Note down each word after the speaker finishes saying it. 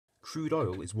Crude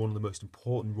oil is one of the most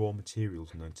important raw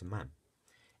materials known to man.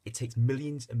 It takes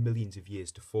millions and millions of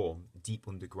years to form deep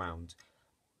underground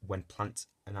when plant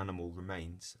and animal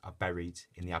remains are buried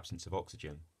in the absence of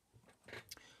oxygen.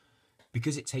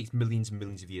 Because it takes millions and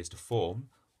millions of years to form,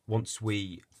 once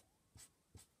we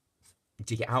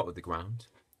dig it out of the ground,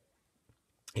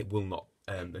 it will not,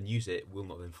 and use it, will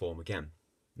not then form again.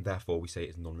 Therefore, we say it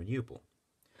is non-renewable.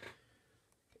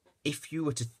 If you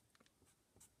were to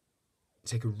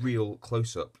take a real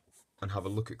close-up and have a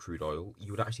look at crude oil,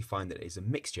 you would actually find that it is a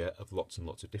mixture of lots and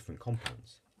lots of different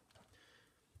compounds.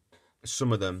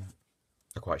 Some of them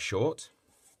are quite short,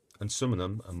 and some of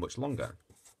them are much longer.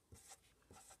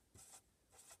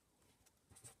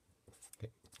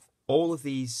 Okay. All of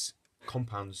these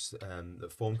compounds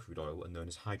that form crude oil are known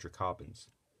as hydrocarbons.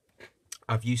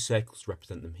 I've used circles to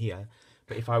represent them here,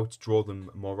 but if I were to draw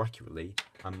them more accurately,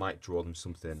 I might draw them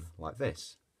something like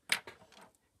this.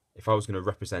 If I was going to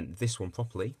represent this one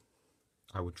properly,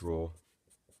 I would draw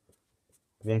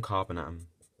one carbon atom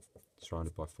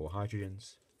surrounded by 4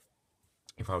 hydrogens.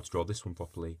 If I were to draw this one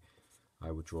properly,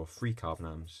 I would draw 3 carbon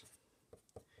atoms.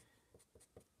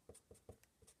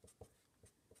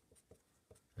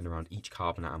 And around each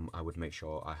carbon atom, I would make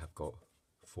sure I have got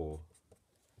 4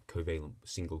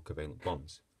 single covalent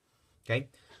bonds. Okay,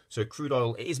 so crude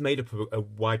oil, it is made up of a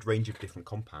wide range of different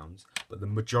compounds, but the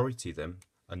majority of them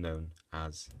are known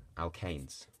as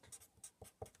alkanes.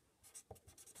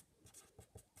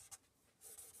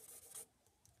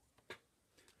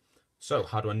 So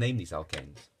how do I name these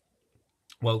alkanes?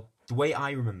 Well, the way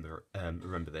I remember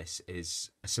this is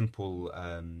a simple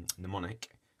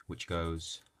mnemonic, which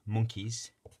goes: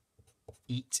 monkeys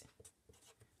eat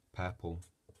purple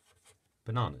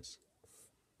bananas.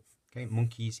 Okay,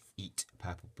 monkeys eat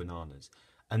purple bananas,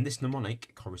 and this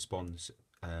mnemonic corresponds,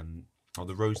 or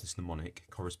the rows of this mnemonic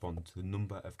correspond to the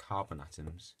number of carbon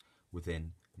atoms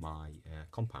within my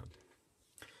compound.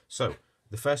 So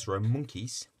the first row,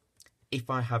 monkeys. If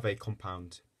I have a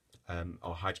compound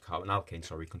or hydrocarbon, alkane,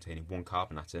 sorry, containing 1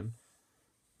 carbon atom,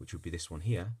 which would be this one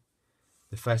here,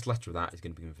 the first letter of that is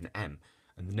going to be with an M,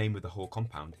 and the name of the whole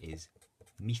compound is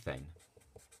methane.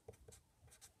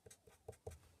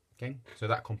 Okay, so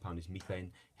that compound is methane.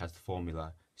 It has the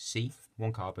formula C,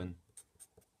 1 carbon,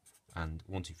 and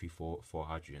 1, 2, 3, 4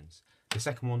 hydrogens. The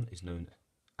second one is known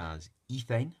as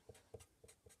ethane.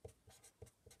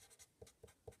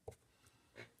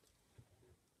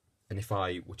 And if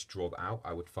I were to draw that out,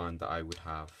 I would find that I would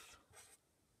have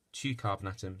 2 carbon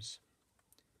atoms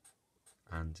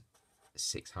and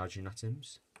 6 hydrogen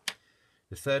atoms.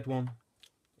 The third one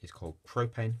is called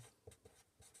propane,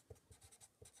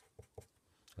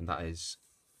 and that is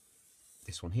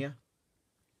this one here.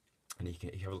 And if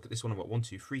you have a look at this one, I've got 1,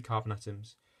 2, 3 carbon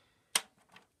atoms,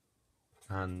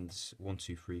 and 1,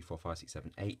 2, 3, 4, 5, 6,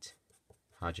 7, 8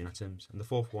 hydrogen atoms. And the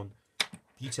fourth one,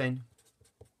 butane.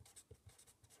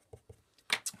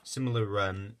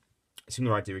 Similar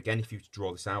idea again. If you were to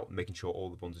draw this out, making sure all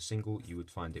the bonds are single, you would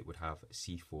find it would have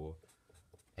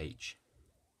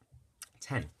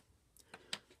C4H10.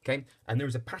 Okay, and there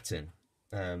is a pattern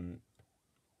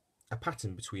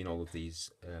between all of these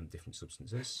different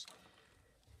substances.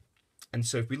 And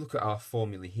so if we look at our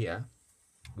formula here,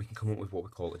 we can come up with what we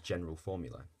call a general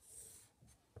formula.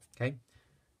 Okay,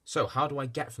 so how do I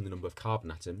get from the number of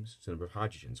carbon atoms to the number of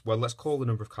hydrogens? Well, let's call the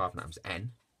number of carbon atoms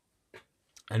N.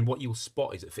 And what you'll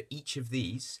spot is that for each of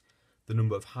these, the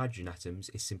number of hydrogen atoms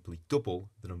is simply double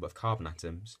the number of carbon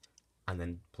atoms, and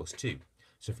then plus 2.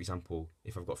 So for example,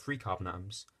 if I've got 3 carbon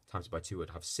atoms, times it by 2, I'd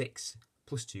have 6,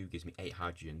 plus 2 gives me 8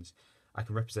 hydrogens. I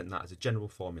can represent that as a general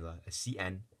formula as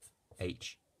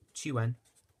CnH2n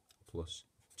plus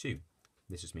 2.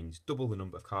 This just means double the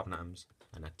number of carbon atoms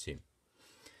and add 2.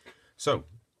 So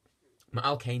my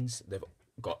alkanes, they've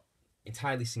got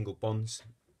entirely single bonds,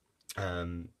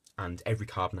 and every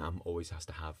carbon atom always has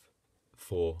to have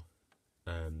 4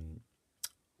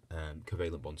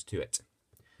 covalent bonds to it.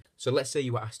 So let's say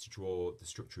you were asked to draw the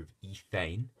structure of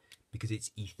ethane. Because it's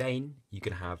ethane, you're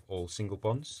going to have all single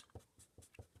bonds.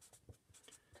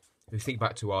 If we think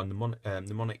back to our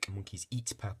mnemonic, monkeys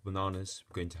eat purple bananas,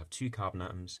 we're going to have 2 carbon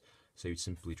atoms. So you'd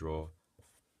simply draw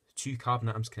 2 carbon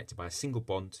atoms connected by a single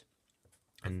bond,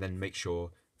 and then make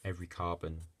sure every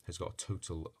carbon has got a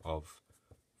total of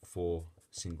 4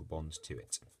 single bonds to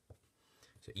it.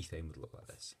 So ethane would look like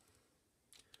this.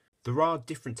 There are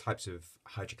different types of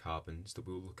hydrocarbons that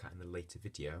we'll look at in a later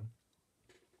video.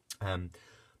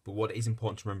 But what is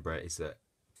important to remember is that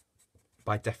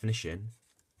by definition,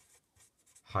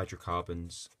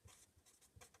 hydrocarbons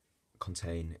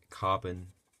contain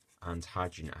carbon and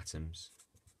hydrogen atoms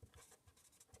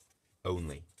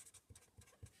only.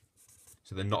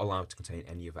 So they're not allowed to contain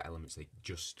any other elements, they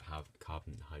just have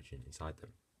carbon and hydrogen inside them.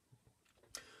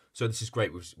 So this is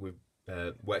great. We've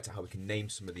worked out how we can name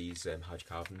some of these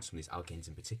hydrocarbons, some of these alkanes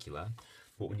in particular.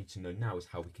 What we need to know now is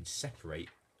how we can separate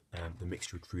the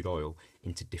mixture of crude oil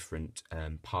into different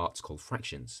parts called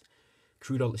fractions.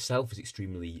 Crude oil itself is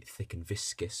extremely thick and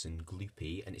viscous and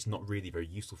gloopy, and it's not really very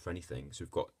useful for anything. So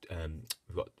we've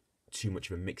got too much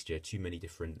of a mixture, too many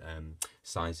different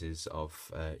sizes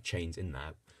of chains in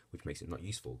there, which makes it not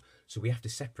useful. So we have to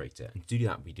separate it, and to do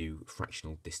that we do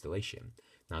fractional distillation.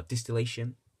 Now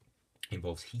distillation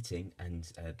involves heating,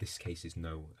 and this case is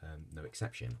no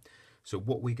exception. So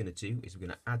what we're going to do is we're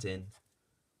going to add in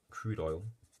crude oil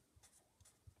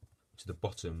to the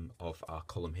bottom of our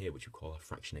column here, which we call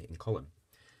a fractionating column,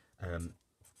 and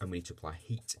we need to apply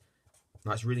heat.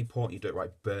 Now it's really important you don't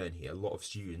write burn here. A lot of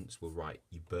students will write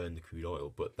you burn the crude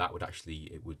oil, but that would actually,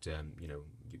 it would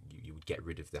you would get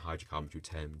rid of the hydrocarbons, you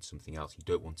turn them into something else. You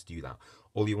don't want to do that.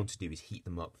 All you want to do is heat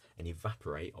them up and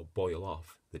evaporate or boil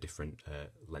off the different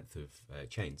length of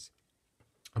chains.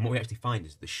 And what we actually find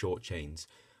is the short chains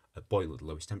boil at the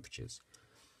lowest temperatures.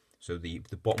 So the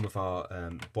bottom of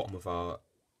our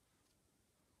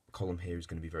column here is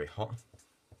going to be very hot,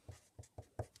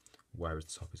 whereas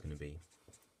the top is going to be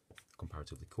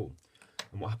comparatively cool.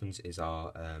 And what happens is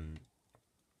our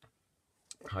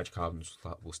hydrocarbons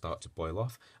will start to boil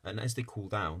off, and as they cool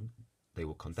down they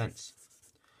will condense.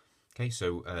 Okay,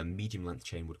 so a medium length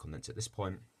chain would condense at this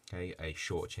point. Okay, a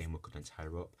shorter chain will condense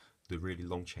higher up. The really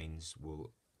long chains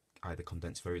will either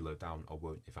condense very low down or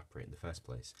won't evaporate in the first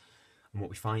place. And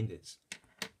what we find is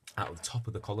out of the top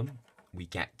of the column we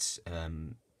get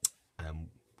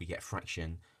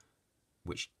fraction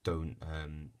which don't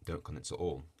condense at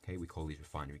all. Okay, we call these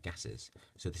refinery gases.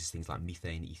 So this is things like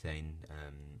methane, ethane,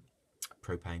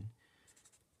 propane,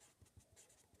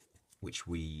 which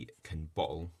we can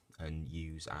bottle and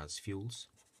use as fuels.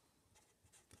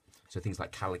 So things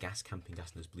like cala gas, camping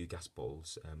gas, and those blue gas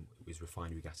balls is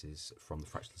refinery gases from the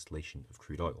fractional distillation of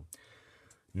crude oil.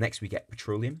 Next we get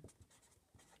petroleum,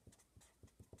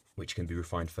 which can be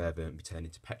refined further and be turned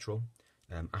into petrol.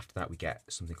 After that we get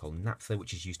something called naphtha,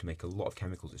 which is used to make a lot of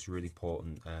chemicals. It's really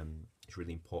important. It's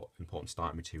really important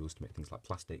starting materials to make things like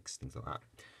plastics, things like that.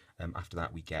 After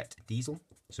that we get diesel,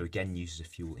 so again used as a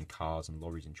fuel in cars and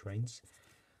lorries and trains.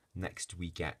 Next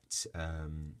we get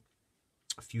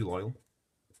fuel oil.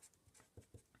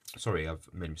 Sorry, I've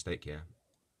made a mistake here.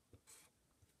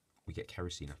 We get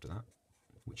kerosene after that,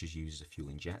 which is used as a fuel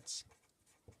in jets.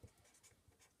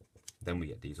 Then we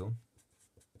get diesel,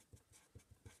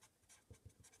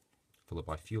 followed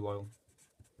by fuel oil.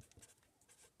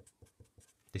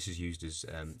 This is used as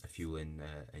a fuel in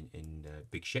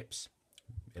big ships.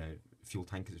 Fuel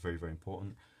tankers is very, very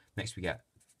important. Next we get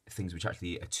things which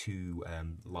actually are too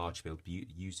large to be able to be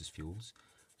used as fuels.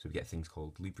 So we get things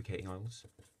called lubricating oils.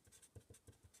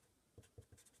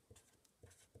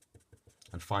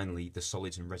 And finally, the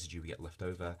solids and residue we get left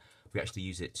over, we actually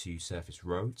use it to surface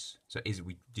roads. So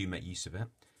we do make use of it,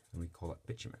 and we call it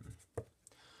bitumen.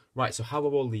 Right, so how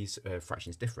are all these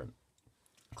fractions different?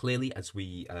 Clearly, as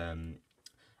the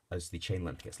chain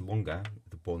length gets longer,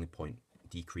 the boiling point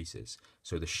decreases.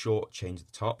 So the short chains at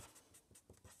the top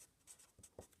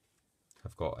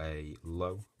have got a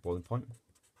low boiling point,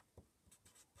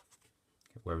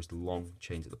 whereas the long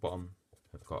chains at the bottom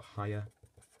have got higher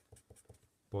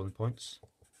boiling points.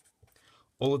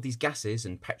 All of these gases,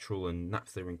 and petrol and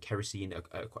naphtha and kerosene,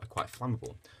 are quite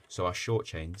flammable. So our short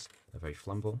chains are very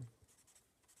flammable,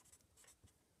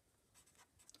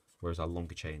 whereas our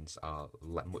longer chains are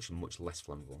much less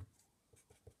flammable.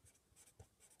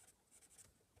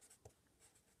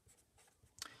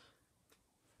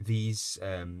 These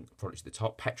products at the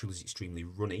top, petrol is extremely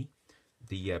runny.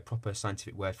 The proper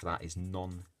scientific word for that is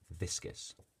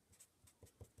non-viscous.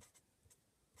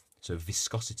 So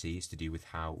viscosity is to do with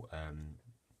how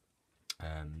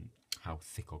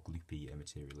thick or gloopy a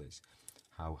material is,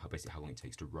 basically how long it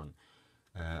takes to run.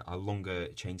 Our longer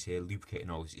chains here, lubricating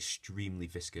oil, is extremely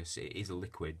viscous. It is a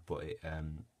liquid, but it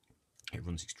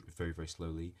runs very, very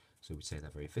slowly. So we'd say they're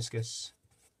very viscous.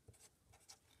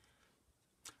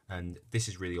 And this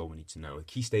is really all we need to know. The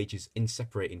key stages in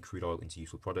separating crude oil into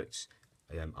useful products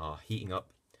are heating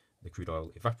up the crude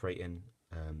oil, evaporating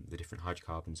the different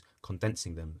hydrocarbons,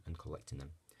 condensing them, and collecting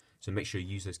them. So make sure you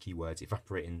use those keywords: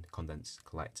 evaporating, condense,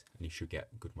 collect, and you should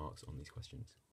get good marks on these questions.